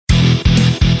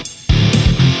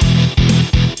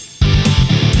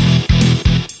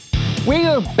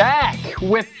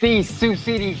with the Sioux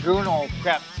City Journal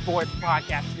Prep Sports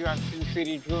Podcast here on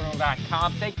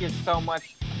SiouxCityJournal.com. Thank you so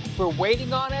much for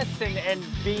waiting on us and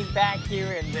being back here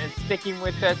and sticking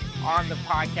with us on the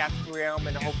podcast realm.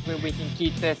 And hopefully we can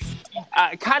keep this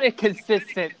kind of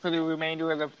consistent for the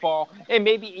remainder of the fall and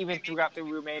maybe even throughout the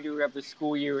remainder of the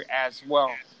school year as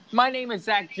well. My name is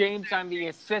Zach James. I'm the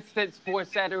assistant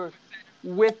sports editor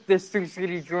with the Sioux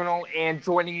City Journal, and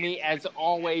joining me as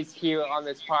always here on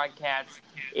this podcast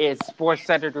is sports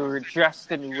editor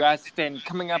Justin Rustin.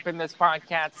 Coming up in this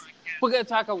podcast, we're going to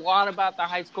talk a lot about the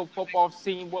high school football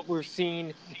scene, what we're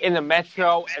seeing in the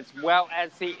metro as well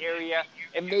as the area,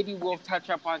 and maybe we'll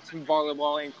touch up on some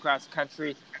volleyball and cross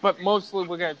country, but mostly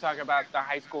we're going to talk about the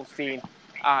high school scene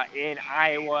in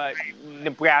Iowa,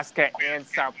 Nebraska, and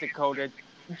South Dakota.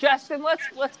 Justin,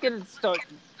 let's get it started.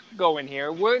 Going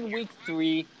here. We're in week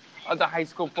 3 of the high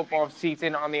school football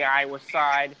season on the Iowa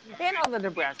side and on the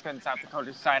Nebraska and South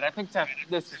Dakota side. I think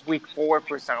this is week 4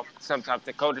 for some South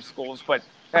Dakota schools, but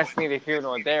that's neither here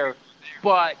nor there.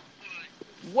 But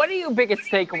what are your biggest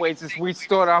takeaways as we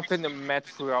start off in the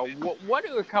metro? What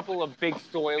are a couple of big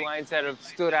storylines that have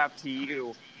stood out to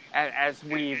you as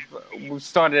we've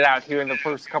started out here in the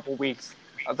first couple weeks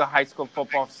of the high school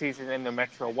football season in the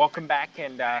metro? Welcome back,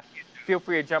 and feel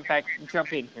free to jump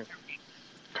in here.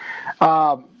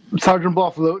 Sergeant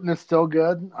Bluff Luton is still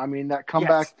good. I mean, that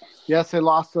comeback, yes, they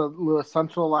lost to Lewis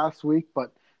Central last week,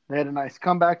 but they had a nice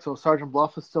comeback, so Sergeant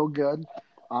Bluff is still good.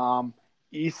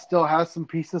 East still has some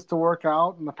pieces to work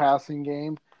out in the passing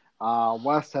game.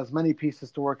 West has many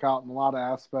pieces to work out in a lot of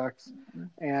aspects.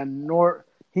 And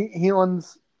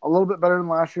Heelan's a little bit better than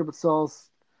last year, but still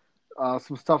has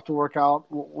some stuff to work out.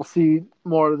 We'll see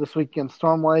more this week against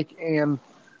Storm Lake, and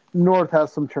North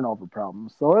has some turnover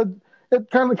problems. So it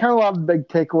kind of a lot of big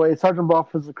takeaways. Sergeant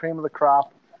Bluff is the cream of the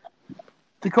crop.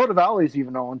 Dakota Valley's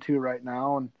even 0-2 right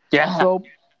now. And so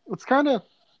it's kind of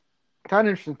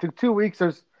interesting. Through 2 weeks,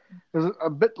 there's a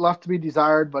bit left to be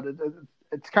desired, but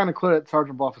it's kind of clear that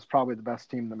Sergeant Bluff is probably the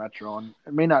best team in the Metro, and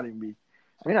it may not even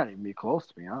be close,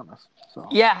 to be honest. So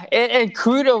and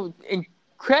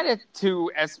credit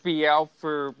to SBL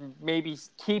for maybe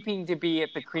keeping to be at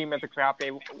the cream of the crop.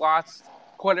 They lost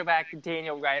quarterback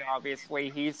Daniel Wright,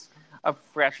 obviously. He's a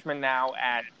freshman now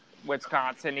at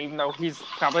Wisconsin, even though he's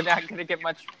probably not going to get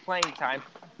much playing time.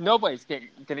 Nobody's going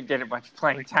to get much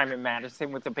playing time in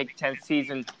Madison with the Big Ten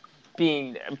season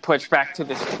being pushed back to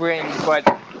the spring.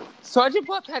 But Sergeant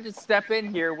Bluff had to step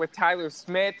in here with Tyler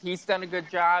Smith. He's done a good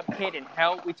job. Caden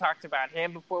Helt, we talked about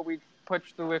him before we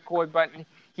pushed the record button.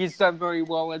 He's done very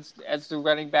well as the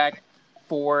running back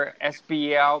for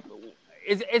SBL.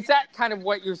 Is that kind of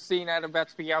what you're seeing out of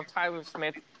SBL? Tyler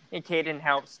Smith and Caden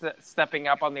Helt stepping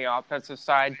up on the offensive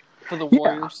side for the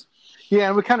Warriors? Yeah,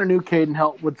 and we kind of knew Caden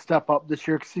Helt would step up this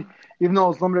year because even though it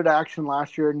was limited action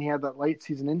last year and he had that late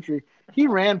season injury, he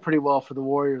ran pretty well for the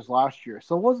Warriors last year.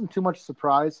 So it wasn't too much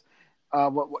surprise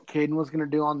what Caden was going to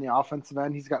do on the offensive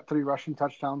end. He's got 3 rushing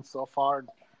touchdowns so far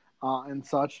and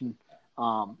such. And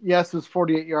yes, it was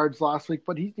 48 yards last week,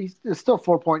 but he's still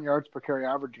 4 yards per carry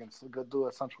average against the good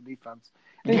Lewis Central defense.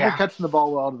 And he's been catching the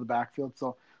ball well out of the backfield.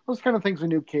 So those kind of things we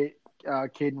knew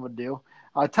Caden would do.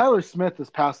 Tyler Smith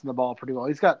is passing the ball pretty well.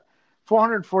 He's got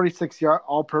 446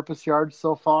 all-purpose yards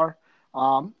so far.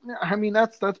 I mean,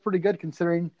 that's pretty good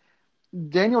considering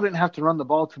Daniel didn't have to run the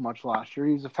ball too much last year.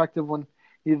 He was effective when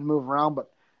he needed to move around,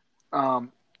 but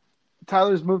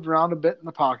Tyler's moved around a bit in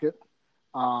the pocket.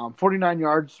 49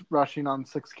 yards rushing on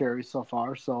 6 carries so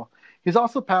far. So he's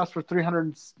also passed for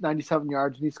 397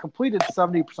 yards, and he's completed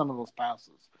 70% of those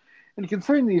passes. And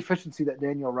considering the efficiency that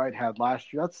Daniel Wright had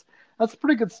last year, that's a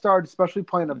pretty good start, especially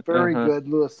playing a very good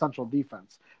Lewis Central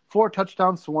defense. 4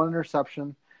 touchdowns to 1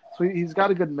 interception. So he's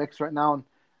got a good mix right now.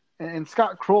 And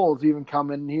Scott Kroll's even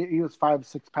come in. He was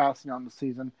 5-6 passing on the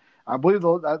season. I believe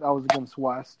that was against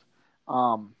West.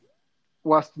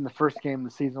 West in the first game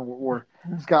of the season where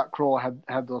Scott Kroll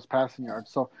had those passing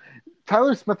yards. So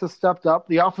Tyler Smith has stepped up.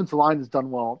 The offensive line has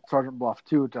done well at Sergeant Bluff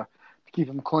too to keep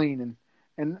him clean,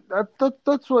 and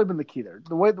that's really been the key there.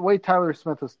 The way Tyler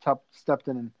Smith has stepped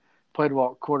in and played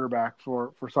well at quarterback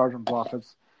for Sergeant Bluff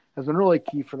has been really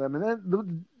key for them. And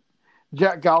then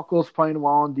Jack Galko's playing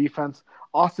well on defense.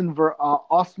 Austin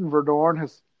Verdorn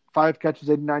has 5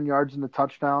 catches, 89 yards, and a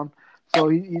touchdown. So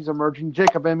he's emerging.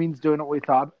 Jacob Emmings doing what we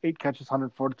thought, 8 catches,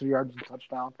 143 yards, and a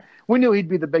touchdown. We knew he'd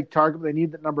be the big target. They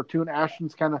need that number 2, and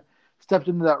Ashton's kind of stepped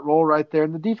into that role right there.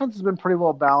 And the defense has been pretty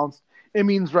well balanced.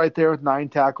 Emmings right there with 9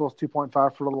 tackles,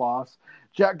 2.5 for the loss.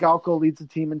 Jack Galko leads the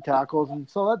team in tackles, and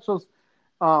so that shows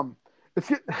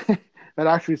that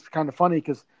actually is kind of funny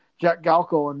because Jack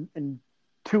Galko in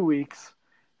 2 weeks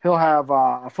he'll have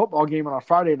a football game on a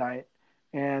Friday night,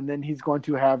 and then he's going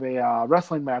to have a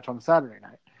wrestling match on Saturday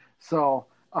night. So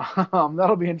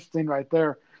that'll be interesting right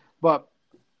there. But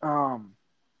um,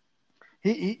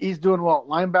 he's doing well.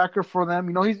 Linebacker for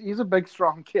them. He's a big,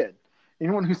 strong kid.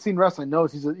 Anyone who's seen wrestling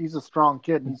knows he's a strong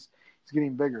kid, and he's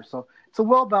getting bigger. So it's a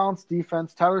well-balanced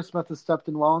defense. Tyler Smith has stepped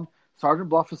in well, and Sergeant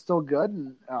Bluff is still good,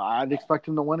 and I'd expect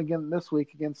him to win again this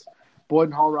week against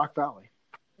Boyden Hall Rock Valley.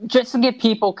 Just to give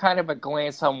people kind of a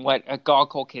glance on what a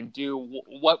Goggle can do,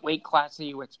 what weight class are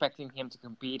you expecting him to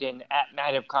compete in at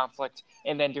Night of Conflict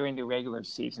and then during the regular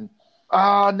season?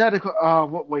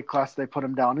 What weight class they put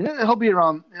him down? He'll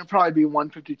probably be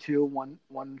 152,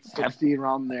 160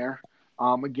 around there.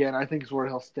 Again, I think is where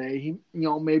he'll stay.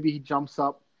 Maybe he jumps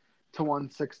up to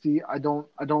 160. I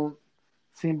don't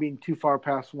see him being too far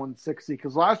past 160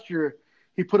 because last year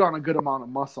he put on a good amount of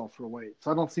muscle for weight. So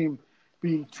I don't see him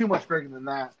being too much bigger than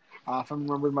that. If I'm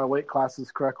remembering my weight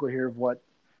classes correctly here of what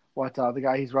the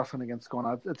guy he's wrestling against going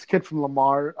on. It's a kid from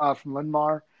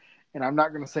Linmar, and I'm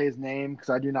not going to say his name because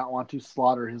I do not want to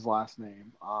slaughter his last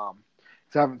name.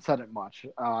 Because I haven't said it much.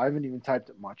 I haven't even typed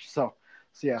it much. So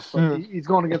yeah, he's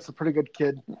going against a pretty good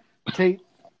kid, Tate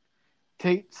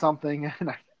something,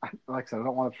 and like I said, I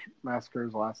don't want to massacre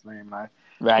his last name, and I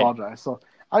apologize. So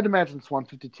I'd imagine it's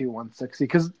 152, 160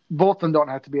 because both of them don't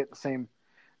have to be at the same.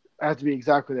 Have to be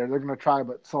exactly there. They're going to try,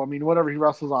 but whatever he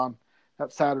wrestles on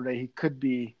that Saturday, he could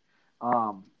be.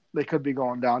 They could be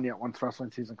going down yet once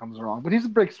wrestling season comes around. But he's a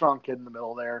big, strong kid in the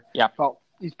middle there. Yeah. Well,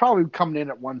 he's probably coming in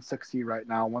at 160 right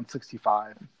now,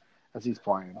 165 as he's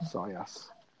playing. So yes.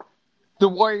 The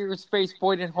Warriors face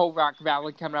Boyden Hall Rock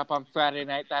Valley coming up on Friday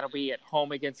night. That'll be at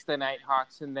home against the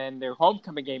Nighthawks, and then their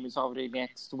homecoming game is already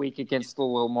next week against the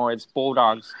Little Morris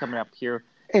Bulldogs coming up here.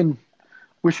 And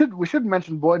we should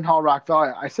mention Boyden Hall Rock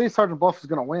Valley. I say Sergeant Bluff is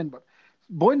going to win, but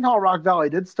Boyden Hall Rock Valley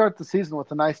did start the season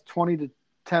with a nice 20-10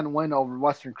 win over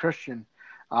Western Christian,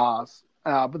 but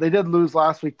they did lose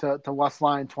last week to West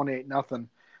Lyon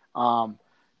 28-0.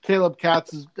 Caleb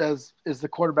Katz is the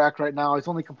quarterback right now. He's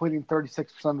only completing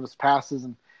 36% of his passes,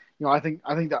 and I think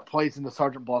that plays into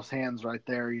Sergeant Bluff's hands right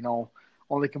there.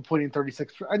 Only completing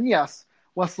 36%. And yes,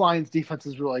 West Lyon's defense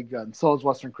is really good, and so is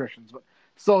Western Christian's, but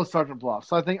so is Sergeant Bluff.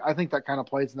 So I think that kind of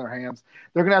plays in their hands.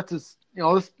 They're going to have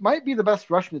to, this might be the best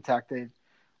rushing attack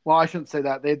well, I shouldn't say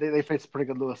that. They faced a pretty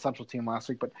good Lewis Central team last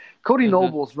week, but Cody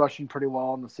Noble's rushing pretty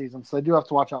well in the season, so they do have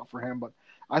to watch out for him. But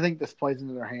I think this plays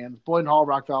into their hands. Boyden Hall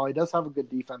Rock Valley does have a good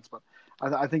defense, but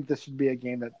I think this should be a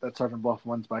game that Sergeant Bluff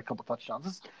wins by a couple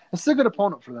touchdowns. It's a good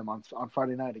opponent for them on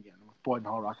Friday night again with Boyden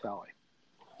Hall Rock Valley.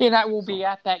 And I will be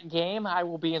at that game. I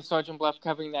will be in Sergeant Bluff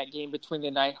covering that game between the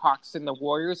Nighthawks and the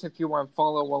Warriors. If you want to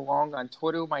follow along on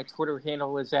Twitter, my Twitter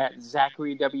handle is at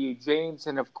Zachary W. James.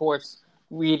 And, of course,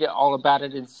 read all about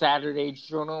it in Saturday's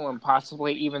Journal and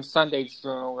possibly even Sunday's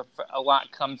Journal if a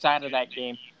lot comes out of that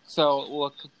game. So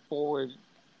looking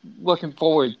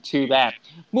forward to that.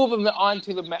 Moving on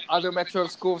to the other Metro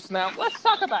schools now. Let's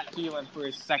talk about Heelan for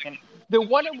a second. They're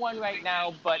 1-1 right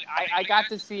now, but I got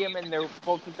to see them in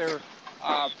both of their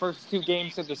first two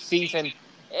games of the season,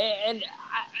 and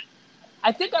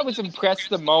I think I was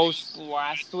impressed the most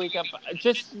last week of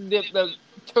just the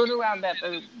turnaround that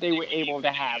they were able to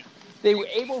have. They were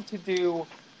able to do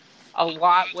a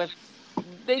lot with.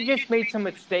 They just made some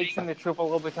mistakes in the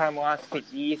triple overtime loss to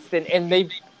East, and they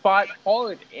fought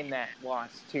hard in that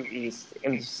loss to East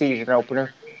in the season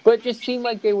opener. But it just seemed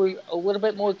like they were a little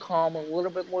bit more calm, a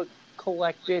little bit more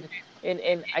collected.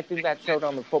 And I think that showed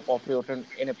on the football field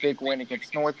in a big win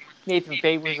against North. Nathan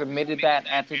Favors admitted that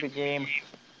after the game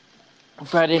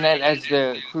Friday night as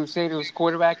the Crusaders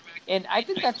quarterback. And I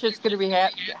think that's just going to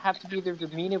have to be their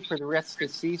demeanor for the rest of the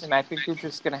season. I think they're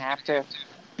just going to have to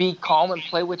be calm and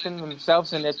play within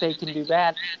themselves. And if they can do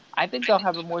that, I think they'll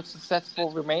have a more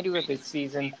successful remainder of this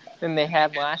season than they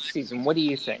had last season. What do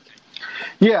you think?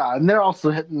 Yeah, and they're also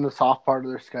hitting the soft part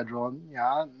of their schedule. And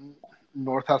yeah,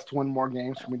 North has to win more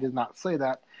games. We did not say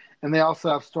that. And they also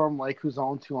have Storm Lake, who's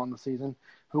 0-2 on the season,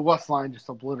 who West Lyon just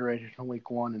obliterated in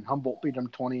week 1, and Humboldt beat them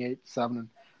 28-7. And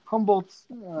Humboldt's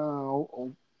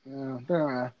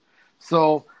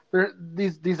so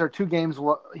these are two games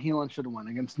Heelan should win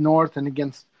against North and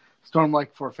against Storm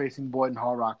Lake for facing Boyden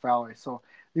Hall Rock Valley. So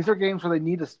these are games where they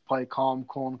need to play calm,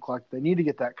 cool, and collect. They need to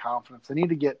get that confidence. They need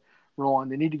to get rolling.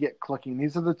 They need to get clicking.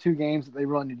 These are the two games that they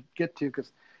really need to get to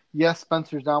because yes,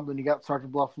 Spencer's down, but then you got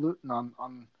Sergeant Bluff Luton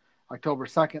on October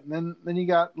 2nd, and then you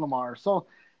got Lamar. So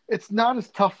it's not as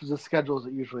tough as a schedule as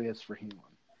it usually is for Heelan,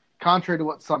 contrary to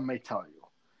what some may tell you.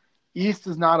 East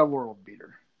is not a world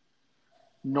beater.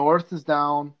 North is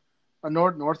down.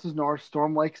 North is North.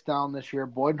 Storm Lake's down this year.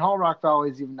 Boyden Hall Rock Valley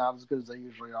is even not as good as they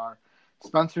usually are.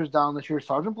 Spencer's down this year.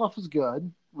 Sergeant Bluff is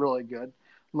good, really good.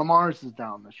 Lamar's is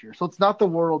down this year, so it's not the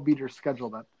world beater schedule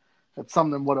that some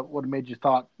of them would have made you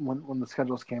thought when the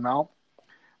schedules came out.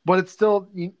 But it's still,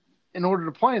 in order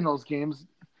to play in those games,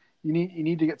 you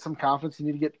need to get some confidence. You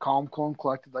need to get calm, cool, and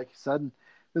collected, like you said. And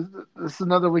this is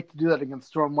another week to do that against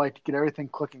Storm Lake to get everything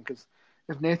clicking. Because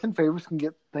if Nathan Favors can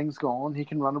get things going, he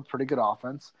can run a pretty good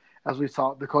offense, as we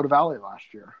saw at Dakota Valley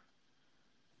last year.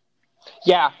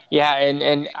 Yeah,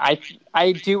 and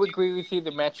I do agree with you.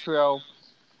 The Metro,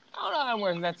 I don't know, I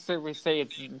wouldn't necessarily say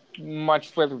it's much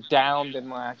further down than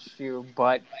last year,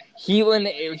 but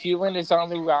Heelan is on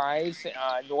the rise.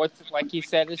 North, like you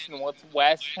said, is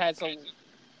Northwest has a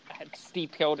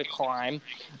steep hill to climb.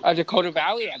 Dakota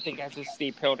Valley, I think, has a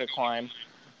steep hill to climb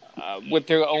with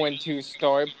their 0-2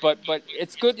 start. But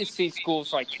it's good to see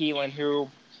schools like Heelan, who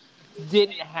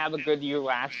didn't have a good year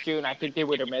last year, and I think they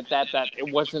would admit that it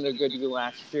wasn't a good year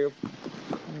last year,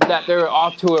 that they're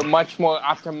off to a much more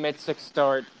optimistic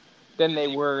start than they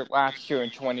were last year in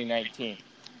 2019.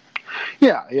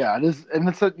 Yeah, it is, and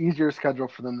it's an easier schedule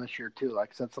for them this year too.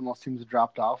 Like I said, some of those teams have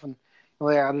dropped off, and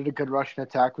they added a good rushing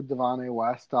attack with Devontae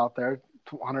West out there,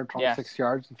 126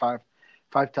 yards and five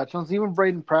touchdowns. Even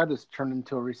Braden Pratt has turned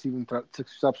into a receiving threat,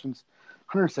 6 receptions,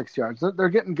 106 yards. They're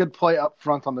getting good play up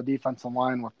front on the defensive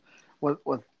line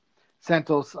with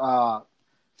Santos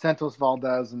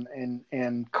Valdez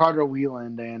and Carter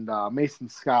Wheeland and Mason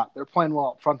Scott. They're playing well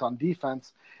up front on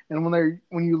defense. And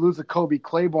when you lose a Kobe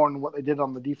Claiborne, what they did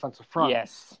on the defensive front,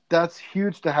 that's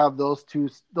huge to have those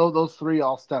three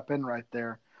all step in right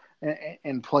there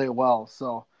and play well.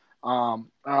 So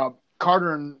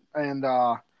Carter and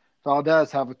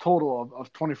Valdez have a total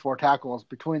of 24 tackles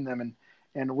between them,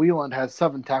 and Wheeland has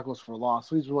 7 tackles for loss.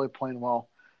 So he's really playing well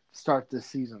to start this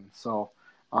season. So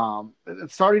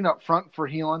it's starting up front for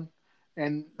Heelan,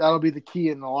 and that'll be the key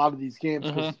in a lot of these games.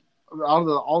 Because out of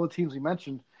all the teams we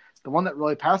mentioned, the one that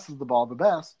really passes the ball the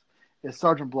best is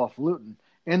Sergeant Bluff Luton.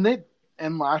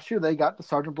 And last year they got to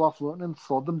Sergeant Bluff Luton and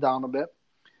slowed them down a bit.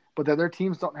 But the other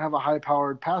teams don't have a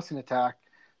high-powered passing attack,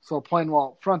 so playing well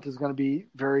up front is going to be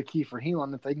very key for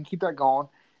Heelan. If they can keep that going,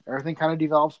 everything kind of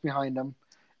develops behind them.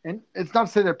 And it's not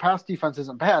to say their pass defense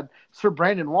isn't bad. Sir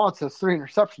Brandon Watts has 3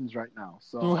 interceptions right now.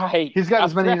 So he's got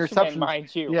as many interceptions.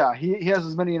 Mind you. Yeah, he has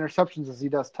as many interceptions as he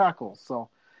does tackles. So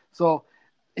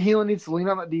Heelan needs to lean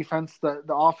on that defense. The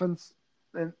offense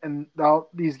and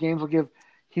these games will give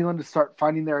Heelan to start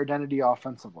finding their identity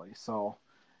offensively. So,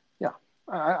 yeah,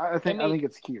 I think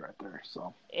it's key right there.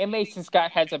 So, and Mason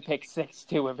Scott has a pick 6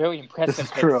 too, a very impressive this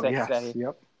is pick true. 6.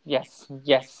 Yes.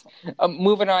 Yes.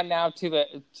 Moving on now to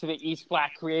the East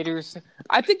Black Raiders.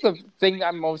 I think the thing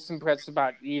I'm most impressed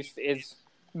about East is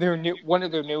one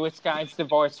of their newest guys,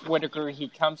 DeVaris Whitaker. He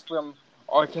comes from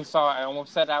Arkansas. I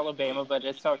almost said Alabama, but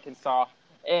it's Arkansas.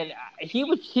 And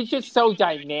he's just so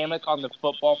dynamic on the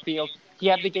football field. He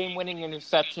had the game-winning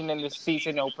interception in the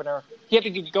season opener. He had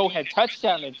the go-ahead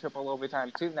touchdown in triple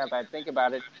overtime, too, now that I think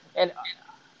about it. And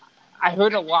I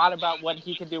heard a lot about what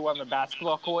he can do on the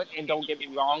basketball court, and don't get me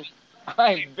wrong,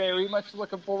 I'm very much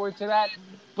looking forward to that.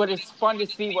 But it's fun to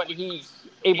see what he's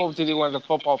able to do on the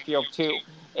football field, too.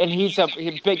 And he's a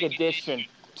big addition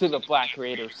to the Black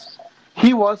Raiders.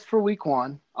 He was for week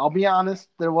 1. I'll be honest,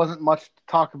 there wasn't much to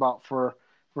talk about for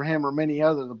him or many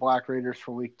other the Black Raiders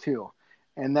for week 2.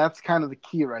 And that's kind of the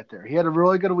key right there. He had a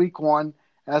really good week 1,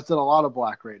 as did a lot of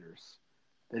Black Raiders.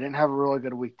 They didn't have a really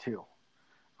good week 2.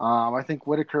 I think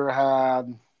Whitaker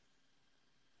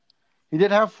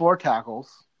did have 4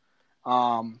 tackles.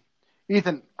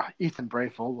 Ethan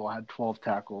Brayfogle had 12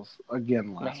 tackles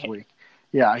again last week.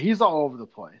 Yeah, he's all over the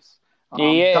place.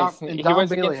 He is. He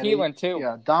was against Heelan, too.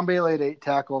 Yeah, Don Bailey had 8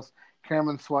 tackles.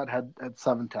 Cameron Sweat had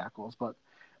 7 tackles. But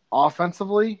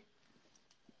offensively,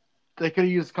 they could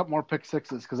have used a couple more pick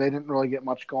 6s because they didn't really get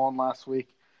much going last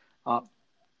week.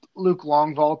 Luke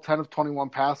Longvall, 10 of 21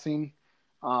 passing.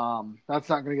 That's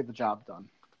not going to get the job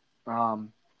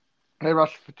done. They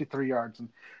rushed 53 yards. And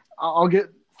I'll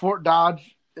get Fort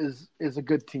Dodge is a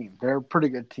good team. They're a pretty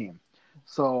good team.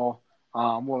 So,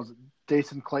 what was it?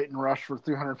 Jason Clayton rushed for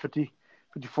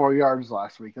 354 yards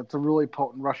last week. That's a really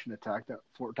potent rushing attack that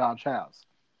Fort Dodge has.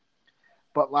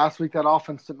 But last week, that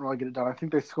offense didn't really get it done. I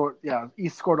think they scored,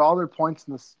 East scored all their points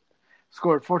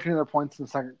scored 14 of their points in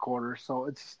the second quarter. So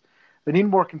they need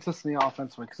more consistency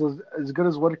offensively. Because as good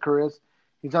as Whitaker is,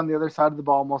 he's on the other side of the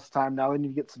ball most of the time. Now they need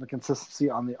to get some consistency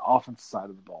on the offensive side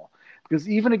of the ball. Because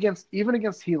even against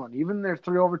Heelan, even their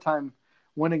 3 overtime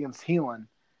win against Heelan,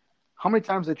 how many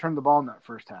times they turned the ball in that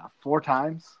first half? 4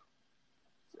 times?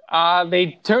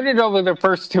 They turned it over the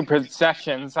first 2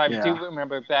 possessions. I do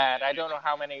remember that. I don't know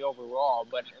how many overall,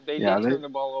 but they did turn the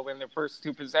ball over in their first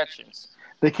 2 possessions.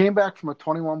 They came back from a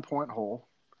 21-point hole.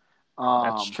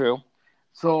 That's Um, true.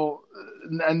 so,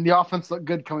 and the offense looked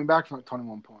good coming back from a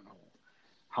 21-point hole.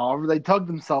 However, they dug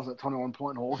themselves at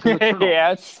 21-point hole because of turnovers.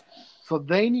 Yes. So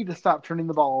they need to stop turning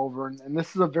the ball over. And this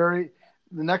is the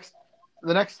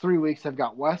next 3 weeks they've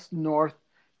got West, North,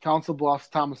 Council Bluffs,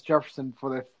 Thomas Jefferson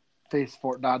before they face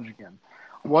Fort Dodge again.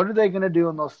 What are they going to do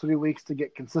in those 3 weeks to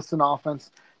get consistent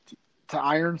offense to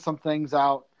iron some things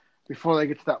out before they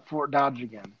get to that Fort Dodge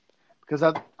again?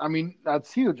 Because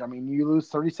that's huge. I mean, you lose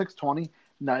 36-20.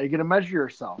 Now you got to measure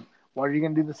yourself. What are you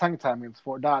going to do the second time against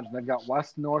Fort Dodge? They've got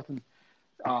West, North, and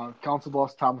Council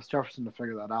Bluffs, Thomas Jefferson to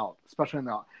figure that out. Especially in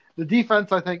the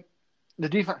defense. I think the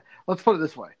defense. Let's put it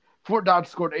this way: Fort Dodge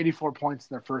scored 84 points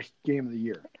in their first game of the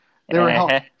year. They were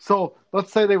held. So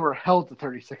let's say they were held to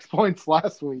 36 points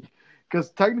last week,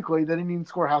 because technically they didn't even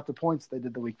score half the points they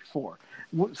did the week before.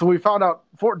 So we found out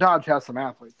Fort Dodge has some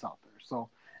athletes out there. So,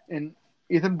 and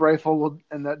Ethan Brayful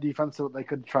and that defense, so they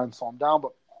could try and slow them down,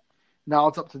 but now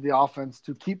it's up to the offense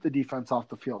to keep the defense off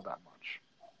the field that much.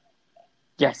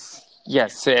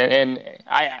 Yes, and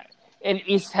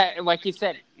East, like you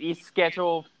said, East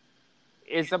schedule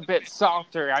is a bit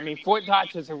softer. I mean, Fort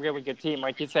Dodge is a really good team,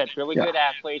 like you said, really good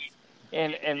athletes,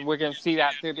 and we're going to see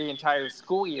that through the entire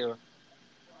school year.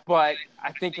 But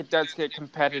I think it does get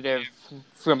competitive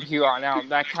from here on out.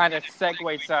 That kind of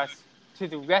segues us to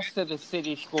the rest of the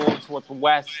city schools with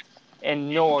West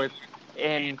and North.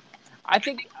 And I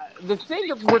think the thing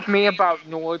with me about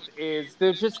North is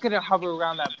they're just going to hover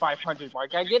around that 500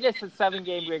 mark. I get it's a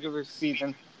 7-game regular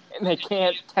season, and they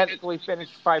can't technically finish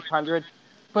 500,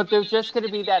 but they're just going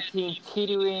to be that team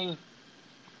teetering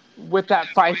with that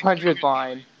 500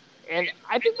 line. And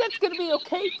I think that's going to be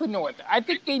okay for North. I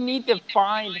think they need to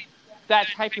find that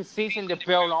type of season to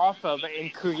build off of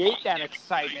and create that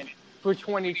excitement for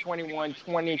 2021,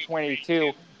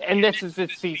 2022. And this is the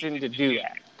season to do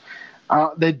that.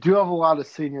 They do have a lot of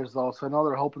seniors, though, so I know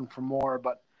they're hoping for more.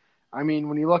 But, I mean,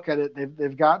 when you look at it,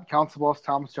 they've got Council Bluffs,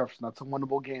 Thomas Jefferson. That's a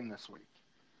winnable game this week.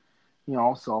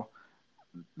 So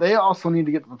they also need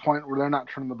to get to the point where they're not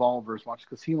turning the ball over as much,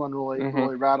 because Heelan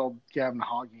really rattled Gavin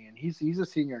Hoggy, and he's a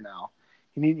senior now.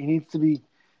 He needs to be.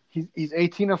 He's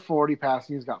 18 of 40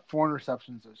 passing. He's got 4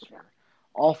 interceptions this year.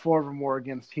 All 4 of them were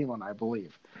against Heelan, I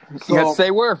believe. So, yes,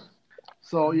 they were.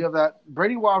 So you have that.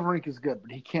 Brady Waverink is good,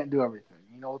 but he can't do everything.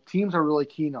 Teams are really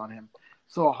keen on him.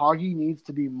 So Hoggy needs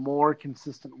to be more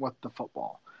consistent with the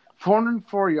football.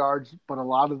 404 yards, but a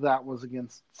lot of that was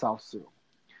against South Sioux.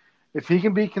 If he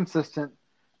can be consistent,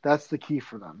 that's the key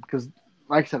for them. Because,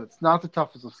 like I said, it's not the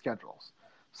toughest of schedules.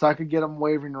 So I could get them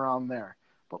wavering around there.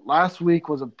 But last week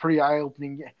was a pretty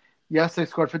eye-opening game. Yes, they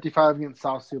scored 55 against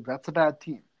South Sioux, but that's a bad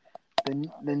team.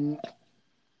 Then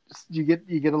you get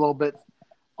a little bit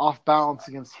off balance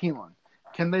against Heelan.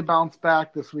 Can they bounce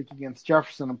back this week against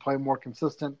Jefferson and play more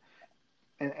consistent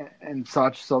and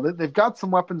such? So they've got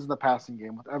some weapons in the passing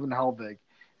game with Evan Helvig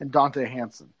and Dante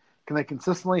Hansen. Can they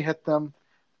consistently hit them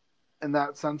in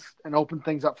that sense and open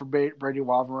things up for Brady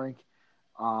Waverink?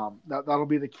 That'll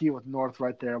be the key with North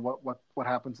right there. What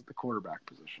happens at the quarterback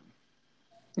position?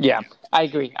 Yeah, I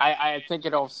agree. I think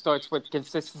it all starts with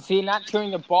consistency, not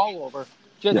turning the ball over.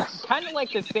 Just kind of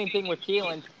like the same thing with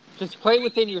Heelan. Just play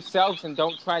within yourselves and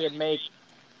don't try to make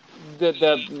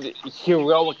the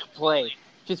heroic play.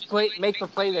 Just make the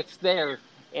play that's there.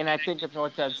 And I think if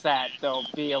North does that, they'll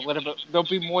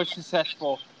be more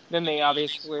successful than they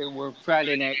obviously were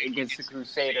Friday night against the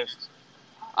Crusaders.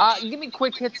 Give me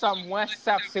quick hits on West,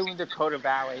 South Sioux, and Dakota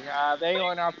Valley. They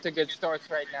aren't off to good starts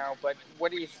right now, but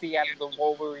what do you see out of the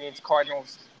Wolverines,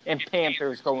 Cardinals, and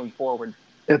Panthers going forward?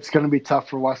 It's going to be tough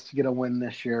for West to get a win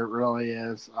this year. It really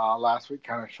is. Last week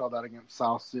kind of showed that against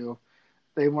South Sioux.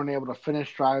 They weren't able to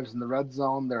finish drives in the red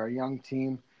zone. They're a young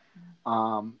team.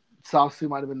 South Sioux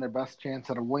might have been their best chance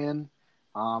at a win.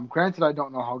 Granted, I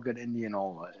don't know how good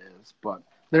Indianola is, but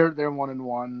they're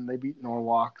 1-1. They beat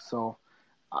Norwalk, so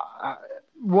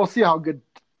we'll see how good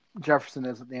Jefferson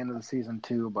is at the end of the season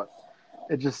too. But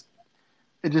it just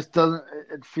doesn't.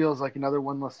 It feels like another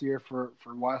winless year for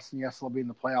West. And yes, they'll be in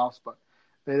the playoffs, but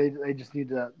they just need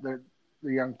their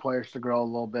young players to grow a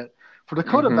little bit. For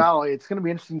Dakota Valley, it's going to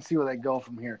be interesting to see where they go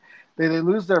from here. They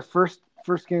lose their first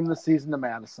game of the season to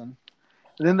Madison,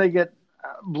 and then they get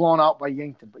blown out by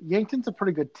Yankton. But Yankton's a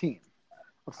pretty good team.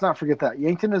 Let's not forget that.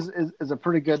 Yankton is a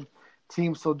pretty good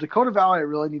team. So Dakota Valley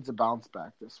really needs a bounce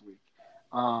back this week.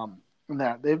 And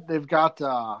that they've got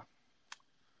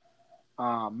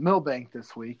Millbank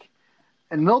this week,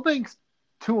 and Millbank's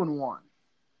 2-1.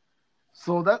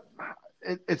 So that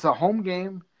it's a home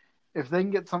game. If they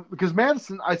can get some, because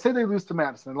Madison, I'd say they lose to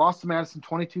Madison. They lost to Madison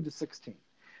 22-16.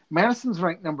 Madison's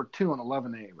ranked number 2 on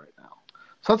 11A right now.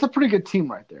 So that's a pretty good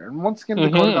team right there. And once again,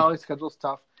 Dakota Mm-hmm. Valley's schedule is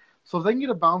tough. So if they can get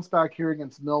a bounce back here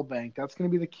against Millbank, that's going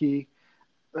to be the key.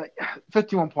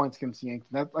 51 points against Yankton.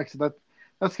 That, like I said,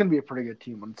 that's going to be a pretty good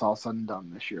team when it's all said and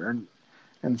done this year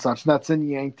and such. And that's in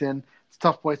Yankton. It's a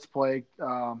tough place to play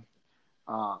uh,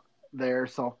 there.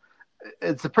 So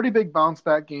it's a pretty big bounce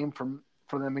back game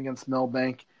for them against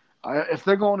Millbank. If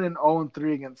they're going in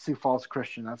 0-3 against Sioux Falls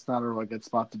Christian, that's not a really good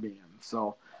spot to be in.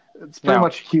 So it's pretty No.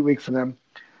 much a key week for them.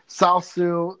 South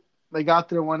Sioux, they got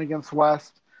their win against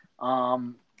West.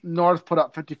 North put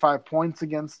up 55 points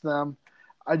against them.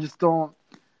 I just don't.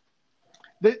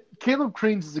 Caleb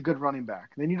Creans is a good running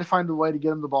back. They need to find a way to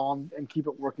get him the ball and keep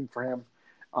it working for him.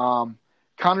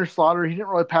 Connor Slaughter, he didn't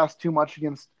really pass too much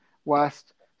against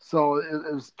West, so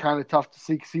it was kind of tough to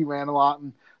see because he ran a lot.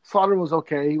 And Slaughter was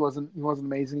okay. He wasn't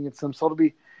amazing against them. So it'll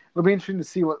be interesting to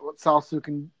see what South Sioux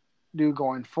can do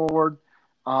going forward.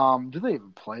 Do they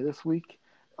even play this week?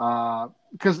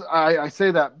 Because I say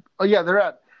that. Oh yeah, they're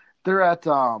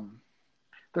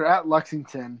at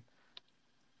Lexington.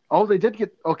 Oh, they did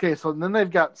get okay. So then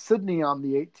they've got Sydney on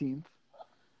the 18th,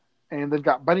 and they've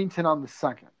got Bennington on the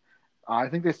 2nd. I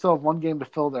think they still have one game to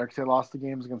fill there because they lost the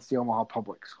games against the Omaha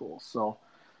Public Schools.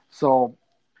 So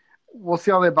we'll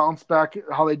see how they bounce back,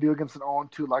 how they do against an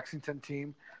 0-2 Lexington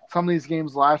team. Some of these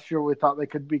games last year, we thought they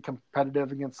could be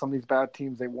competitive against some of these bad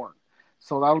teams. They weren't.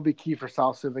 So that'll be key for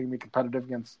South Sioux if they can be competitive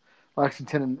against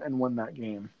Lexington and win that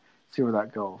game. See where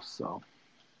that goes. So.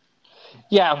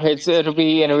 Yeah, it'll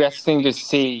be interesting to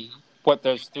see what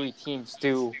those three teams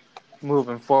do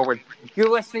moving forward. You're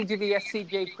listening to the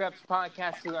SCJ Preps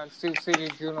podcast here on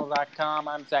SiouxCityJournal.com.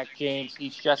 I'm Zach James.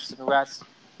 He's Justin Russ.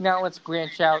 Now let's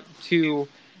branch out to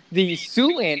the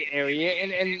Siouxland area.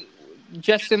 And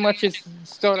Justin, let's just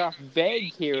start off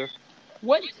vague here.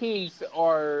 What teams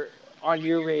are on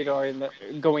your radar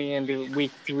going into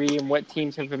week 3, and what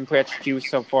teams have impressed you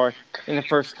so far in the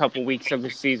first couple weeks of the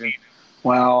season?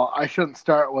 Well, I shouldn't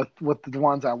start with the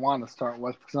ones I want to start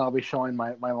with because I'll be showing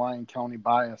my Lyon County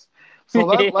bias. So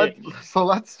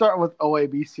let's start with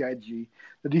OABCIG,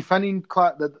 the defending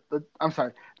the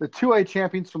 2A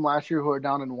champions from last year who are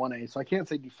down in 1A. So I can't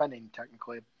say defending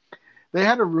technically. They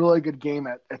had a really good game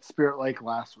at Spirit Lake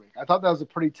last week. I thought that was a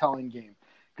pretty telling game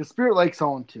because Spirit Lake's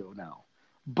 0-2 now,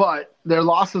 but their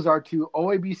losses are to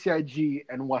OABCIG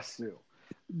and West Sioux.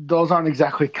 Those aren't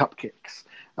exactly cupcakes.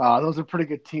 Those are pretty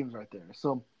good teams right there.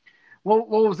 So, what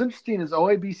was interesting is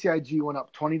OABCIG went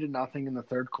up 20-0 in the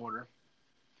third quarter,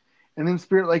 and then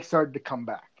Spirit Lake started to come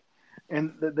back,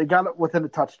 and they got it within a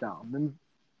touchdown. Then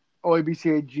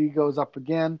OABCIG goes up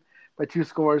again by 2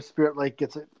 scores. Spirit Lake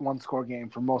gets a 1-score game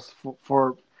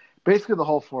for basically the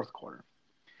whole fourth quarter.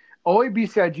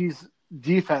 OABCIG's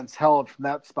defense held from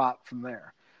that spot from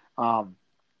there.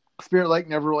 Spirit Lake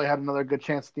never really had another good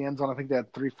chance at the end zone. I think they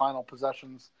had 3 final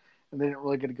possessions, and they didn't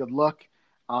really get a good look.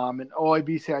 And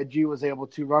OABCIG was able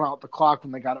to run out the clock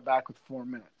when they got it back with 4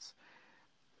 minutes.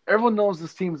 Everyone knows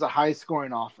this team is a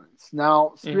high-scoring offense.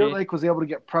 Now, Spirit Lake was able to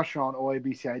get pressure on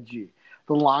OABCIG.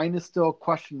 The line is still a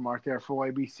question mark there for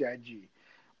OABCIG.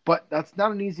 But that's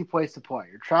not an easy place to play.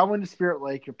 You're traveling to Spirit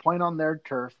Lake. You're playing on their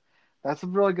turf. That's a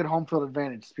really good home field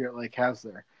advantage Spirit Lake has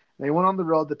there. They went on the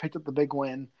road. They picked up the big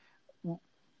win.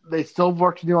 They still have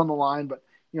work to do on the line, but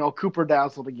Cooper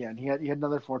dazzled again. He had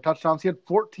another 4 touchdowns. He had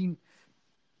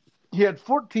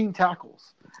 14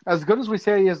 tackles. As good as we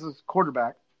say he is as a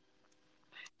quarterback,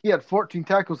 he had 14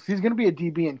 tackles. He's going to be a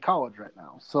DB in college right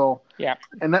now. So yeah,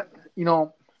 and that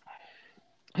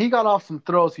he got off some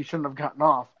throws he shouldn't have gotten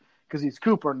off because he's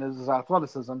Cooper and his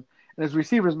athleticism, and his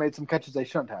receivers made some catches they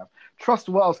shouldn't have. Trust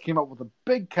Wells came up with a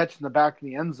big catch in the back of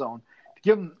the end zone to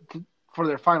give them for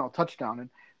their final touchdown. And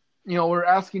we're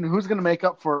asking who's going to make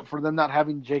up for them not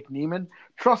having Jake Neiman.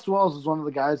 Trust Wells is one of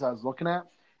the guys I was looking at.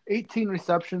 18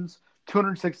 receptions,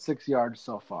 266 yards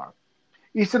so far.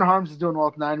 Easton Harms is doing well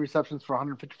with 9 receptions for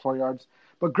 154 yards.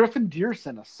 But Griffin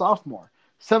Dearson, a sophomore,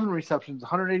 7 receptions,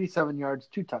 187 yards,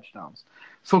 2 touchdowns.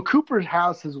 So Cooper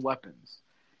has his weapons.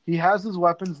 He has his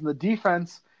weapons, and the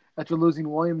defense, after losing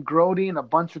William Grody and a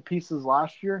bunch of pieces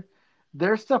last year,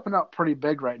 they're stepping up pretty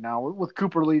big right now with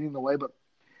Cooper leading the way. But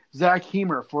Zach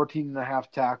Heemer,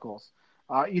 14.5 tackles.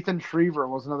 Ethan Shriver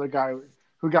was another guy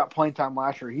who got playing time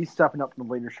last year. He's stepping up in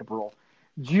the leadership role.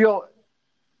 Gio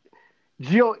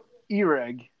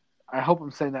Ereg, I hope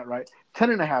I'm saying that right,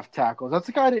 10.5 tackles. That's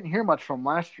a guy I didn't hear much from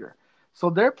last year. So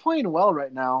they're playing well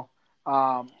right now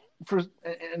for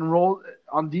enroll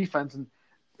on defense. And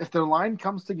if their line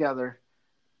comes together,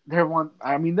 they're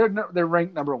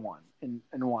ranked number 1 in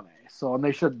 1A. So, and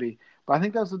they should be. But I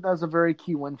think that's a very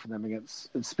key win for them against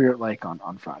Spirit Lake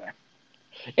on Friday.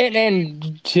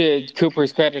 And to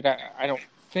Cooper's credit, I don't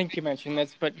think you mentioned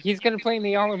this, but he's going to play in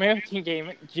the All-American game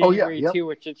in Oh yeah, January yep. too,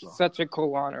 which is such a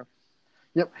cool honor.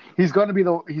 Yep, he's going to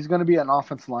be an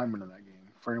offensive lineman in that game.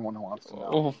 For anyone who wants to know.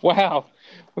 Oh wow!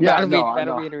 Well, Yeah,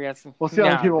 that'll be interesting. We'll see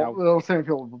how many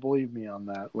people believe me on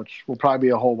that, which will probably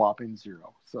be a whole whopping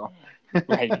 0. So.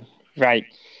 Right.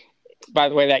 By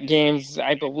the way, that game's,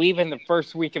 I believe, in the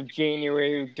first week of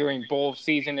January during bowl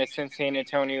season. It's in San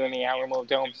Antonio in the Alamo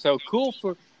Dome. So cool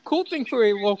thing for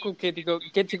a local kid to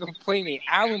get to go play in the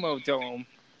Alamo Dome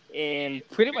in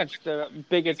pretty much the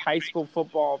biggest high school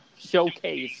football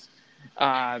showcase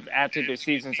after the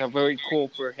season. So very cool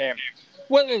for him.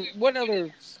 What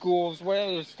other schools, what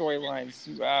other storylines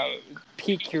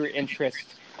pique your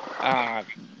interest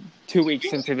 2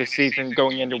 weeks into the season,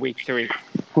 going into week 3?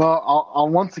 Well, I'll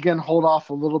once again hold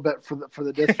off a little bit for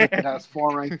the district that has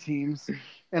 4 ranked teams,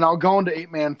 and I'll go into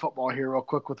 8-man football here real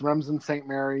quick with Remsen St.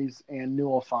 Mary's and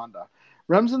Newell Fonda.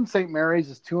 Remsen St. Mary's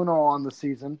is 2-0 on the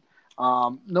season.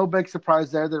 No big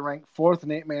surprise there. They're ranked 4th in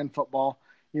 8-man football.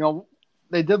 You know,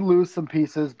 they did lose some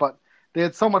pieces, but they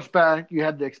had so much back, you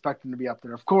had to expect them to be up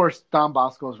there. Of course, Don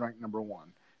Bosco is ranked number 1.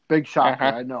 Big shocker,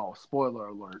 I know. Spoiler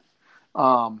alert.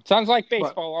 Sounds like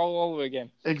baseball all over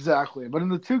again. Exactly. But in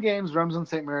the 2 games Remsen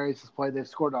St. Mary's has played, they've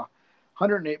scored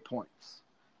 108 points.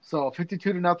 So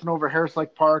 52-0 over Harris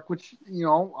Lake Park, which, you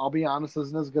know, I'll be honest,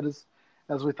 isn't as good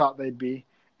as we thought they'd be.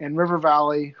 And River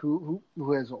Valley, who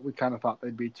is what we kind of thought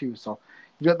they'd be too. So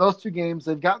you've got those 2 games.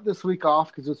 They've got this week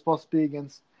off because it's supposed to be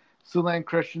against Siouxland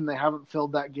Christian. They haven't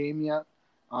filled that game yet.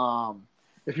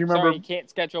 If you remember, sorry, you can't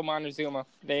schedule Montezuma.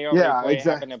 They already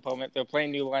have an opponent. They're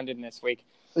playing New London this week.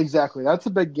 Exactly. That's a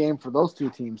big game for those 2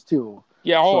 teams too.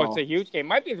 Yeah, it's a huge game.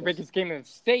 Might be the biggest game in the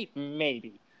state,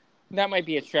 maybe. That might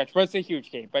be a stretch, but it's a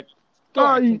huge game. But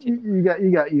you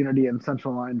got Unity and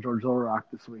Central Line George Little Rock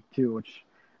this week too, which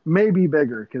may be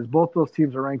bigger because both those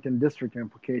teams are ranked in district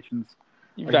implications.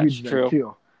 That's true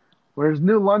too. Whereas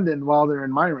New London, while they're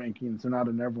in my rankings, they're not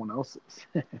in everyone else's.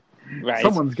 Right.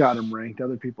 Someone's got them ranked,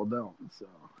 other people don't.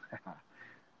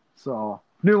 So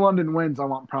New London wins. I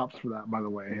want props for that, by the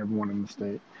way, everyone in the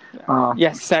state.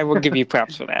 Yes, I will give you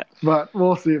props for that. But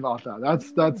we'll see about that.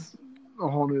 That's a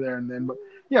whole new there and then. But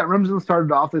yeah, Remsen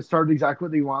started off. They started exactly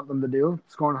what you want them to do,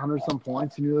 scoring 100-some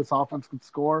points. You knew this offense could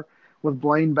score with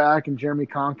Blaine back and Jeremy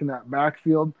Conk in that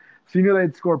backfield. So you knew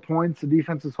they'd score points. The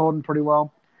defense is holding pretty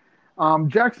well.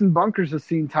 Jackson Bunkers has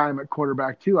seen time at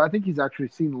quarterback too. I think he's actually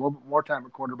seen a little bit more time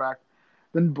at quarterback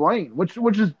than Blaine, which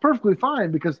is perfectly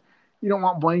fine because you don't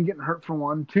want Blaine getting hurt for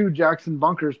 1. 2, Jackson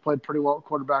Bunkers played pretty well at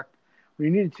quarterback when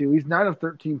he needed to. He's 9 of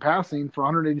 13 passing for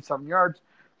 187 yards,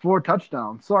 4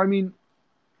 touchdowns. So, I mean,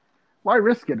 why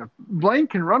risk it? If Blaine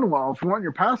can run well. If you want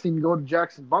your passing, you go to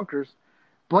Jackson Bunkers.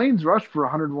 Blaine's rushed for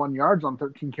 101 yards on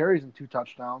 13 carries and 2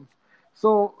 touchdowns.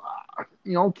 So,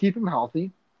 keep him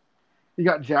healthy. You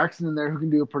got Jackson in there who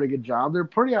can do a pretty good job. They're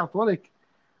pretty athletic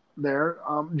there.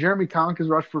 Jeremy Conk has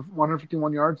rushed for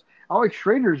 151 yards. Alex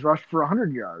Schrader's rushed for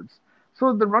 100 yards.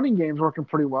 So the running game's working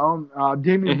pretty well.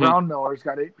 Damian Brown-Miller's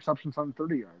got 8 receptions on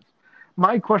 30 yards.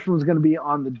 My question was going to be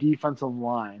on the defensive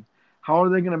line. How are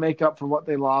they going to make up for what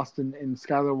they lost in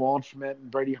Skylar Waldschmidt and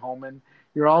Brady Holman?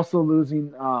 You're also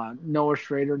losing Noah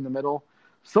Schrader in the middle.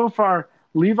 So far,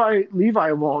 Levi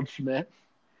Waldschmidt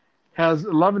has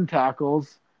 11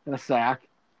 tackles and a sack.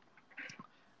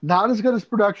 Not as good as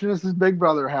production as his big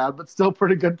brother had, but still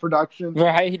pretty good production.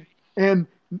 Right. And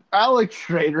Alex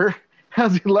Schrader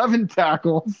has 11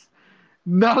 tackles.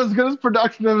 Not as good as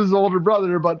production of his older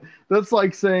brother, but that's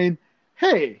like saying,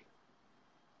 hey,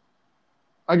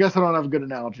 I guess I don't have a good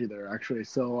analogy there, actually.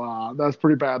 So that's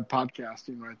pretty bad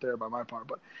podcasting right there by my part.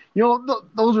 But,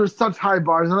 those are such high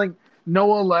bars. I think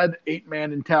Noah led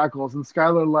 8-man in tackles, and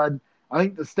Skylar led, I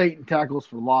think, the state in tackles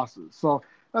for losses. So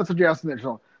that's what you're asking there.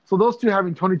 So those 2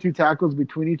 having 22 tackles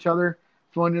between each other,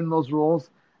 filling in those roles,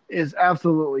 is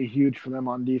absolutely huge for them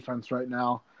on defense right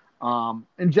now.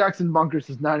 And Jackson Bunkers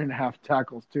is 9.5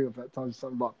 tackles, too, if that tells you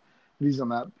something about he's on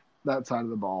that side of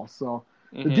the ball. So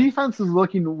the defense is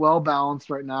looking well-balanced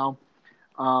right now.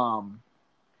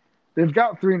 They've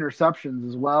got 3 interceptions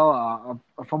as well,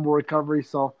 a fumble recovery,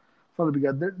 so that'll be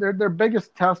good. Their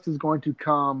biggest test is going to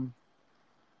come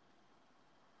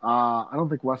I don't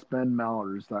think West Bend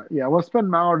Mallard is that. Yeah, West Bend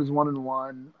Mallard is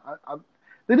 1-1.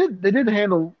 They did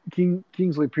handle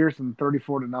Kingsley Pearson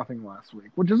 34-0 last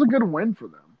week, which is a good win for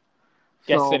them.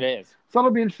 Yes, it is. So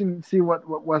it'll be interesting to see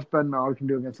what West Bend Mallard can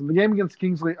do against them. The game against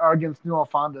Newell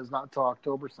Fonda is not until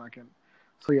October 2nd,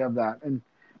 so you have that. And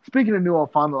speaking of Newell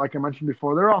Fonda, like I mentioned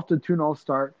before, they're off to a 2-0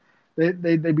 start. They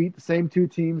beat the same 2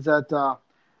 teams that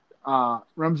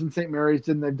Remsen St. Mary's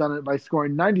did, and they've done it by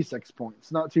scoring 96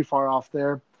 points. Not too far off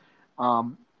there.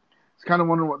 was kind of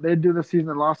wondering what they'd do this season.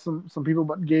 They lost some people,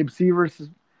 but Gabe Severs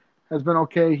has been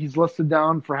okay. He's listed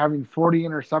down for having 40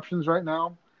 interceptions right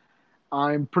now.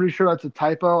 I'm pretty sure that's a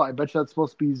typo. I bet you that's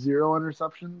supposed to be 0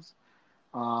 interceptions.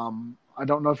 I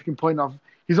don't know if he can play enough.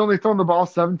 He's only thrown the ball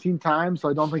 17 times, so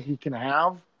I don't think he can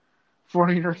have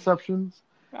 40 interceptions.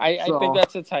 I think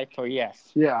that's a typo,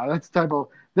 yes. Yeah, that's a typo.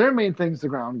 Their main thing is the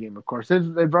ground game, of course.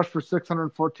 They've rushed for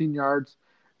 614 yards.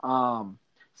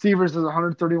 Severs is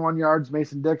 131 yards.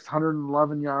 Mason Dix,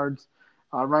 111 yards.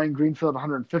 Ryan Greenfield,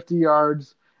 150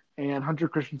 yards. And Hunter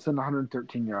Christensen,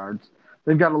 113 yards.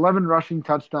 They've got 11 rushing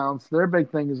touchdowns. Their big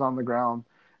thing is on the ground.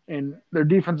 And their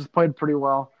defense has played pretty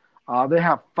well. They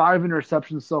have 5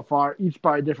 interceptions so far, each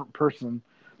by a different person.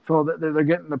 So they're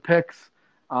getting the picks.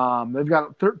 They've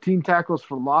got 13 tackles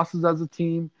for losses as a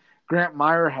team. Grant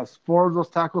Meyer has 4 of those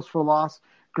tackles for loss.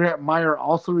 Grant Meyer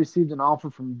also received an offer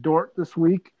from Dort this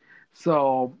week.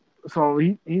 So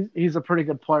he's a pretty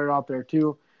good player out there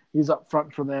too. He's up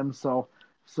front for them. So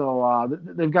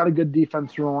they've got a good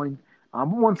defense rolling.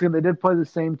 Once again, they did play the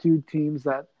same 2 teams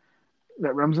that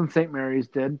Remsen St. Mary's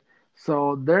did.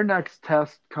 So their next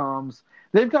test comes.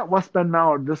 They've got West Bend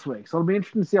Mallard this week. So it'll be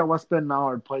interesting to see how West Bend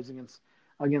Mallard plays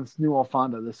against New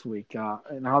Alfonda this week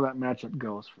and how that matchup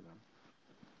goes for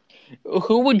them.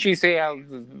 Who would you say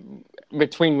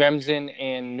between Remsen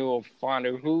and New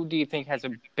Alfonda, who do you think has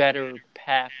a better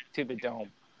path to the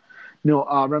Dome?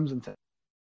 Remsen.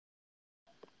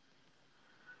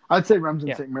 I'd say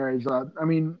Remsen St. Mary's. I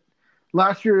mean,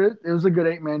 last year it was a good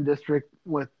 8-man district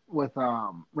with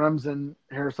Remsen,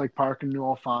 Harris Lake Park, and New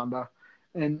Alfonda,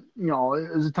 and it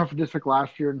was a tougher district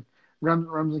last year, and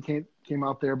Remsen came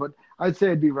out there, but I'd say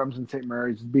it'd be Remsen St.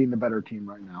 Mary's being the better team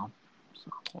right now.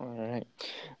 So. All right.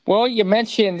 Well, you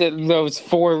mentioned that those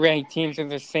 4 ranked teams in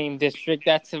the same district.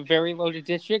 That's a very loaded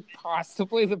district,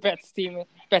 possibly the best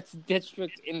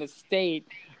district in the state.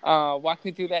 Walk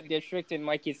me through that district, and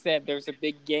like you said, there's a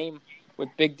big game with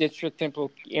big district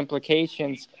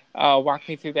implications. Walk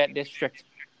me through that district.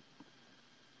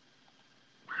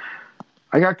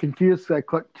 I got confused because I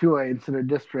clicked 2A instead of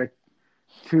district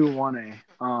 1A.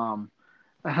 And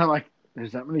I'm like,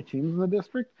 there's that many teams in the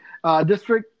district?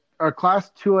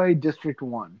 Class 2A, District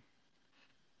 1.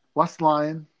 West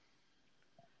Lyon,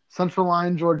 Central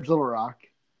Lyon, George Little Rock,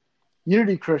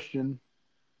 Unity Christian,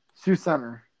 Sioux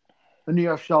Center, then you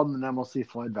have Sheldon and MLC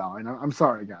Floyd Valley. And I'm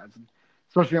sorry, guys.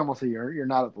 Especially MLC, you're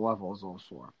not at the level as those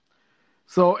 4.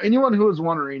 So anyone who is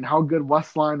wondering how good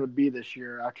West Lyon would be this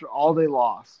year after all they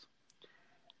lost,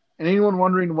 and anyone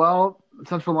wondering, well,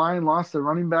 Central Lyon lost their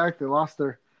running back, they lost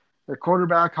their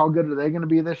quarterback, how good are they going to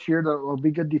be this year? They'll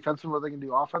be good defensively, what they can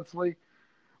do offensively.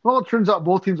 Well, it turns out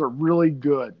both teams are really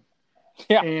good.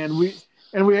 Yeah. And we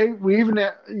even,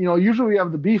 usually we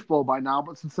have the Beef Bowl by now,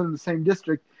 but since they're in the same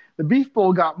district, the Beef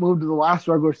Bowl got moved to the last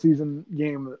regular season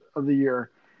game of the year.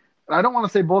 And I don't want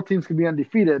to say both teams can be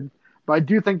undefeated, but I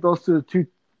do think those are the 2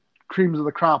 creams of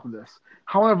the crop of this.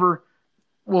 However,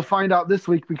 we'll find out this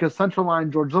week because Central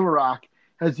Lyon, George Little Rock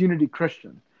has Unity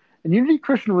Christian. And Unity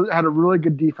Christian had a really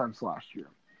good defense last year.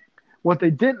 What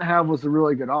they didn't have was a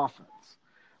really good offense.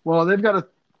 Well, they've got a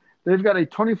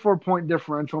 24-point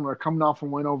differential, and they're coming off a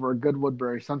win over a good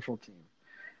Woodbury Central team.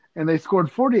 And they scored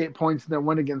 48 points in their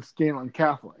win against Galen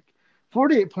Catholic.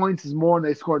 48 points is more than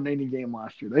they scored in any game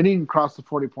last year. They didn't even cross the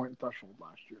 40-point threshold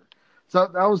last year. So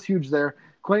that was huge there.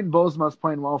 Clayton Bozeman is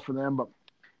playing well for them. But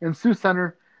in Sioux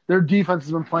Center, their defense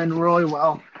has been playing really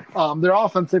well. Their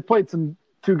offense, they played 2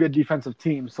 good defensive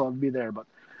teams, so it'd be there. But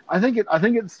I think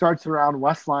it starts around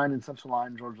West Lyon and Central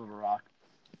Lyon, George Little Rock.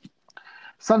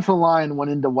 Central Lyon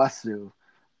went into West Sioux.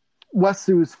 West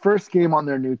Sioux's first game on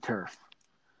their new turf.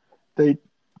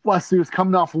 West Sioux's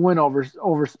coming off a win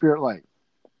over Spirit Lake.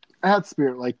 I had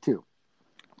Spirit Lake too.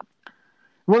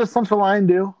 What does Central Lyon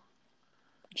do?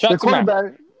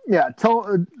 Their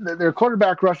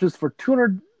quarterback rushes for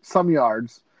 200 some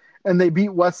yards, and they beat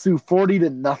West Sioux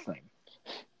 40-0.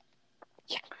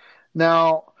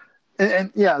 Now,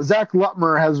 Zach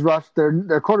Lutmer has rushed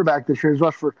their quarterback this year has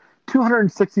rushed for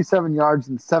 267 yards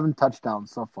and 7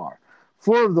 touchdowns so far.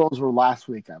 4 of those were last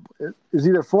week. It was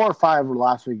either 4 or 5 were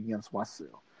last week against West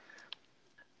Sioux.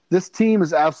 This team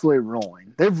is absolutely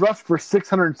rolling. They've rushed for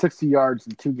 660 yards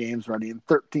in 2 games already and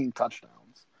 13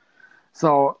 touchdowns.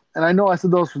 So, and I know I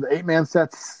said those for the 8-man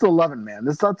sets. It's still 11-man.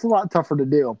 That's a lot tougher to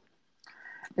do.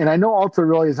 And I know Alta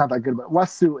really is not that good, but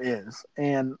West Sioux is.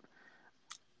 And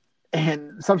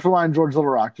Central Lyon, George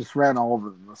Little Rock just ran all over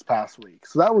them this past week.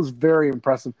 So that was very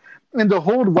impressive. And to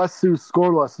hold West Sioux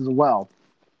scoreless as well.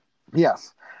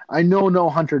 Yes, I know no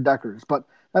Hunter Deckers, but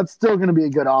that's still going to be a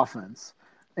good offense.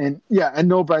 And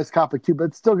no Bryce Kopechuk, but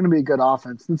it's still going to be a good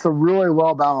offense. It's a really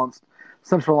well-balanced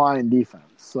Central Line defense.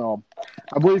 So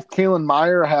I believe Kalen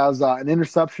Meyer has an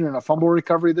interception and a fumble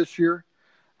recovery this year.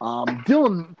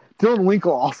 Dylan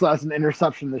Winkle also has an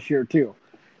interception this year too.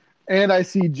 And I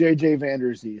see J.J.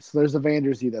 Vanderzee. So there's a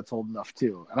Vanderzee that's old enough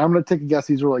too. And I'm going to take a guess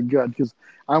he's really good because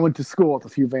I went to school with a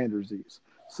few Vanderzees.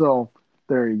 So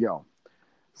there you go.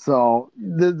 So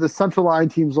the Central Line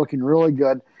team's looking really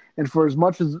good. And for as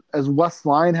much as West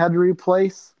Line had to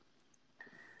replace,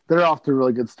 they're off to a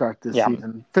really good start this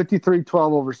season. 53-12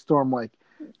 over Storm Lake.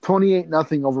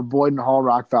 28-0 over Boyden Hall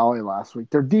Rock Valley last week.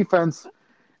 Their defense,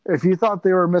 if you thought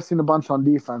they were missing a bunch on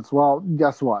defense, well,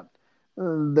 guess what?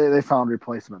 They found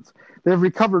replacements. They've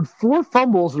recovered 4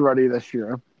 fumbles already this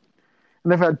year,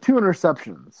 and they've had 2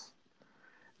 interceptions.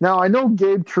 Now, I know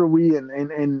Gabe Truey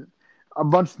and a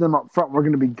bunch of them up front were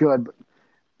going to be good, but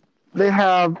they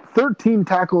have 13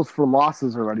 tackles for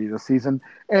losses already this season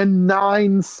and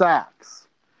 9 sacks.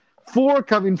 4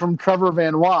 coming from Trevor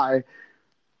Van Wy,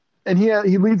 and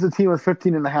he leads the team with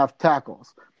 15.5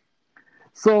 tackles.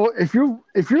 So if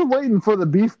you're waiting for the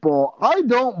Beef Bowl, I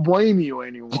don't blame you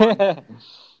anymore.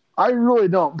 I really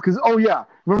don't because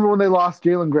remember when they lost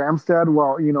Jalen Gramstad?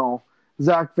 Well,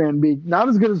 Zach Van Beek, not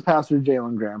as good as passer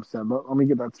Jalen Gramstad, but let me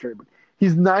get that straight. But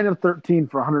he's 9 of 13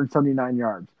 for 179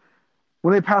 yards.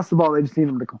 When they pass the ball, they just need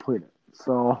him to complete it.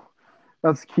 So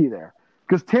that's key there.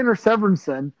 Because Tanner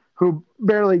Severinson, who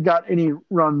barely got any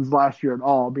runs last year at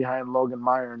all behind Logan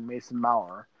Meyer and Mason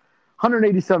Maurer,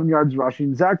 187 yards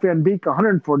rushing. Zach Van Beek,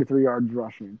 143 yards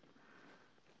rushing.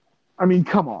 I mean,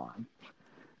 come on.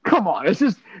 It's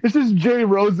just Jay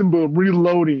Rosenboom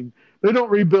reloading. They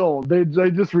don't rebuild. They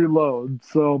just reload.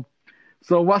 So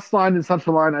West Line and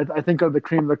Central Line, I think, are the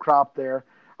cream of the crop there.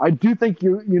 I do think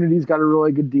Unity's got a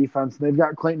really good defense, and they've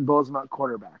got Clayton Bozeman at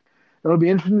quarterback. It'll be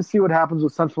interesting to see what happens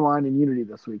with Central Line and Unity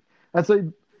this week. That's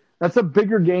a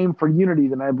bigger game for Unity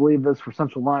than I believe is for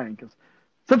Central Line because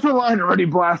Central Line already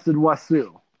blasted West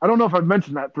Sioux. I don't know if I've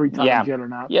mentioned that 3 times yet or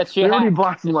not. Yes, they already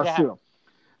blasted West Sioux.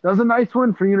 That was a nice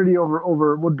win for Unity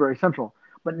over Woodbury Central.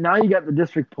 But now you got the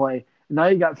district play, and now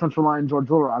you got Central Line George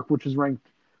Little Rock, which is ranked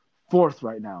 4th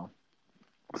right now.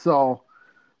 So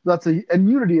and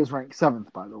Unity is ranked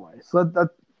 7th, by the way. So that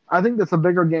I think that's a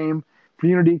bigger game for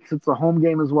Unity because it's a home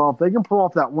game as well. If they can pull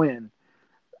off that win,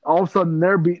 all of a sudden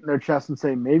they're beating their chest and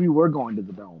saying maybe we're going to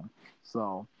the Dome.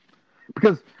 So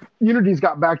because Unity's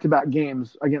got back-to-back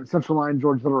games against Central Line,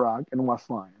 George Little Rock, and West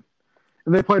Line,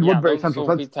 and they played Woodbury Central.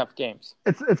 Those will be tough games.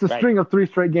 It's a string of 3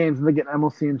 straight games, and they get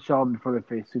MLC and Sheldon before they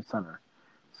face Sioux Center.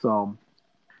 So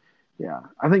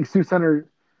I think Sioux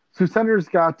Center's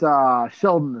got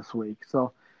Sheldon this week.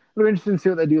 So it'll be interesting to see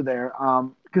what they do there.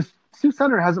 Because Sioux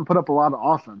Center hasn't put up a lot of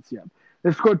offense yet.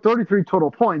 They've scored 33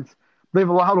 total points. They've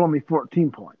allowed only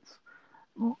 14 points.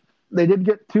 They did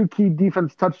get 2 key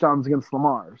defense touchdowns against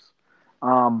Lamar's.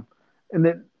 And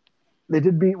they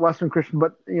did beat Western Christian,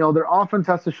 but their offense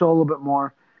has to show a little bit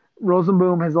more.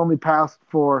 Rosenboom has only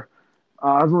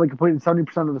completed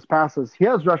 70% of his passes. He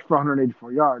has rushed for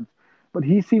 184 yards, but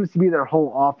he seems to be their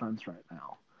whole offense right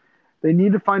now. They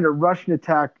need to find a rushing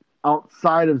attack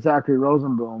outside of Zachary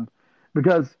Rosenboom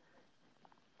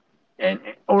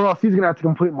or else he's going to have to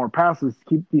complete more passes to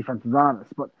keep defenses honest.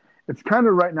 But it's kind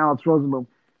of right now it's Rosenboom.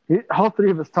 All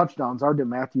 3 of his touchdowns are to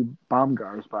Matthew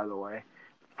Baumgars, by the way.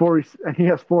 And he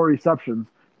has 4 receptions.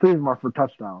 3 of them are for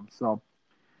touchdowns. So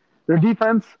their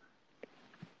defense,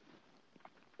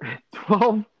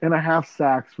 12.5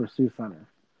 sacks for Sioux Center.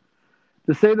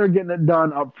 To say they're getting it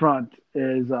done up front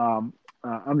is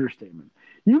understatement.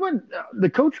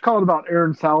 The coach called about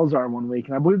Aaron Salazar one week,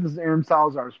 and I believe this is Aaron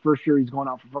Salazar's first year he's going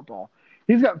out for football.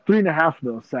 He's got 3.5 of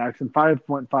those sacks and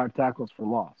 5.5 tackles for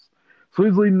loss. So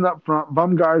he's leading up front.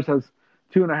 Baumgars has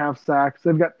 2.5 sacks.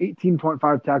 They've got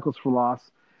 18.5 tackles for loss.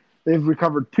 They've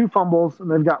recovered 2 fumbles,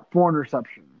 and they've got 4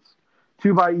 interceptions,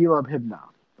 2 by Elab Hibna.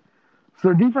 So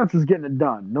their defense is getting it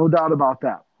done, no doubt about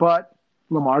that. But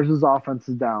Lamar's offense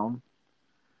is down.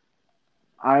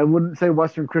 I wouldn't say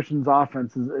Western Christian's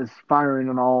offense is firing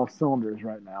on all cylinders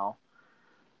right now.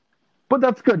 But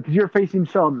that's good because you're facing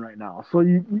Sheldon right now. So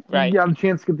you got a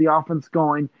chance to get the offense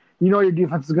going. Your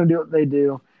defense is going to do what they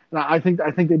do. And I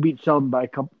think they beat Sheldon by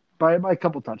a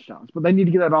couple touchdowns. But they need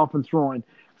to get that offense rolling.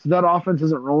 So that offense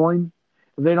isn't rolling.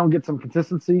 If they don't get some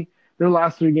consistency, their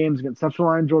last 3 games against Central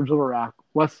Line, George Little Rock,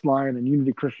 West Line, and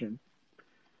Unity Christian,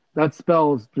 that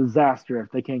spells disaster if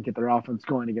they can't get their offense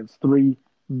going against 3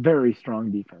 very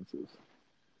strong defenses.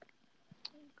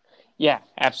 Yeah,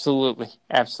 absolutely.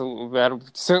 That'll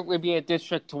certainly be a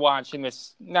district to watch in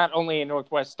this, not only in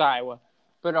Northwest Iowa,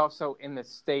 but also in the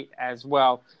state as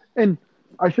well. And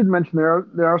I should mention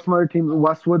there are some other teams.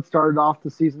 Westwood started off the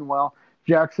season well.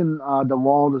 Jackson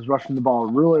DeWald is rushing the ball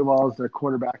really well as their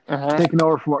quarterback, taking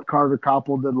over from what Carter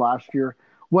Koppel did last year.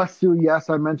 West Sioux, yes,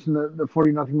 I mentioned the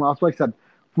 40-0 loss. Like I said,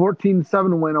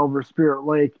 14-7 win over Spirit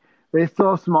Lake. They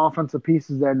still have some offensive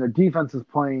pieces there, and their defense is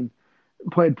played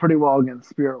pretty well against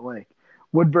Spirit Lake.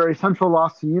 Woodbury Central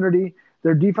lost to Unity.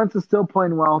 Their defense is still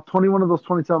playing well. 21 of those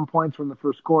 27 points were in the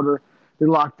first quarter. They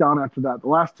locked down after that.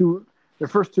 Their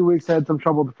first 2 weeks, they had some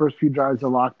trouble. The first few drives, they're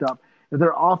locked up. If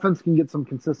their offense can get some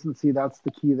consistency, that's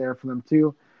the key there for them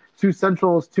too. Sioux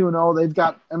Central is 2-0. They've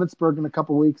got Emmitsburg in a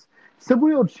couple weeks.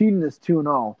 Sibley Ocheyedan is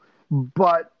 2-0,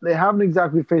 but they haven't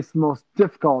exactly faced the most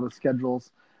difficult of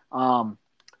schedules. And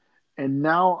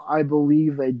now I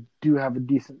believe they do have a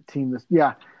decent team.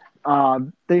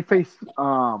 They face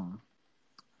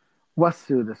West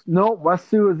Sioux. West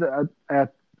Sioux is at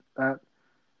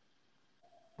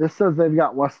this says they've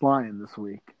got West Lyon this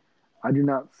week. I do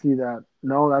not see that.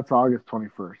 No, that's August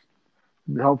 21st.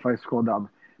 I hope I scroll down.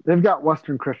 They've got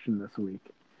Western Christian this week.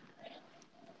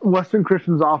 Western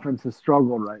Christian's offense has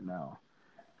struggled right now.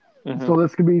 So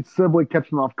this could be Sibley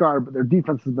catching them off guard, but their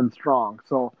defense has been strong.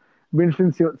 So it'll be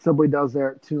interesting to see what Sibley does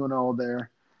there at 2-0 there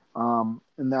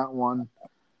in that one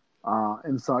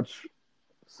and such.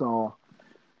 So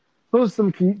those are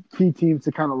some key teams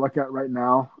to kind of look at right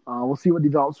now. We'll see what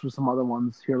develops for some other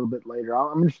ones here a little bit later.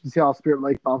 I'm interested to see how Spirit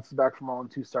Lake bounces back from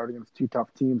 0-2 start against two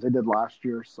tough teams they did last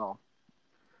year. So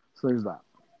there's that.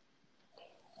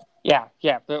 Yeah,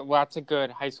 lots of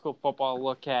good high school football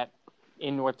look at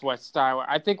in Northwest Iowa.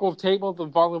 I think we'll table the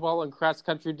volleyball and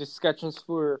cross-country discussions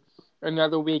for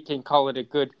another week and call it a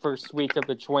good first week of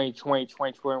the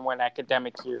 2020-2021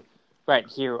 academic year right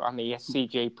here on the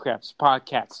SCJ Preps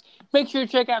podcast. Make sure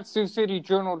to check out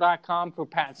SiouxCityJournal.com for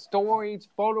past stories,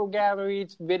 photo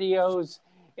galleries, videos,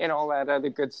 and all that other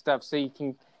good stuff so you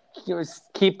can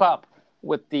keep up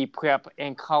with the prep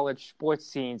and college sports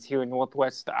scenes here in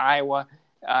Northwest Iowa,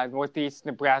 Northeast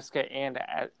Nebraska, and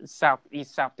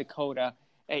Southeast South Dakota,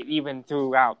 even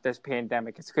throughout this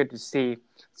pandemic. It's good to see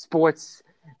sports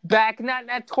back, not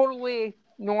totally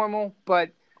normal, but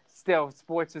still,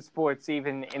 sports is sports,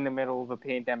 even in the middle of a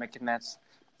pandemic, and that's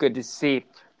good to see.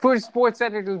 For sports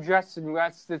editor Justin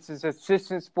Russ, this is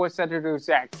assistant sports editor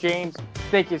Zach James.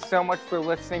 Thank you so much for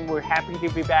listening. We're happy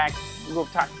to be back. We'll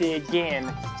talk to you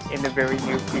again in the very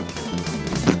near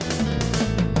future.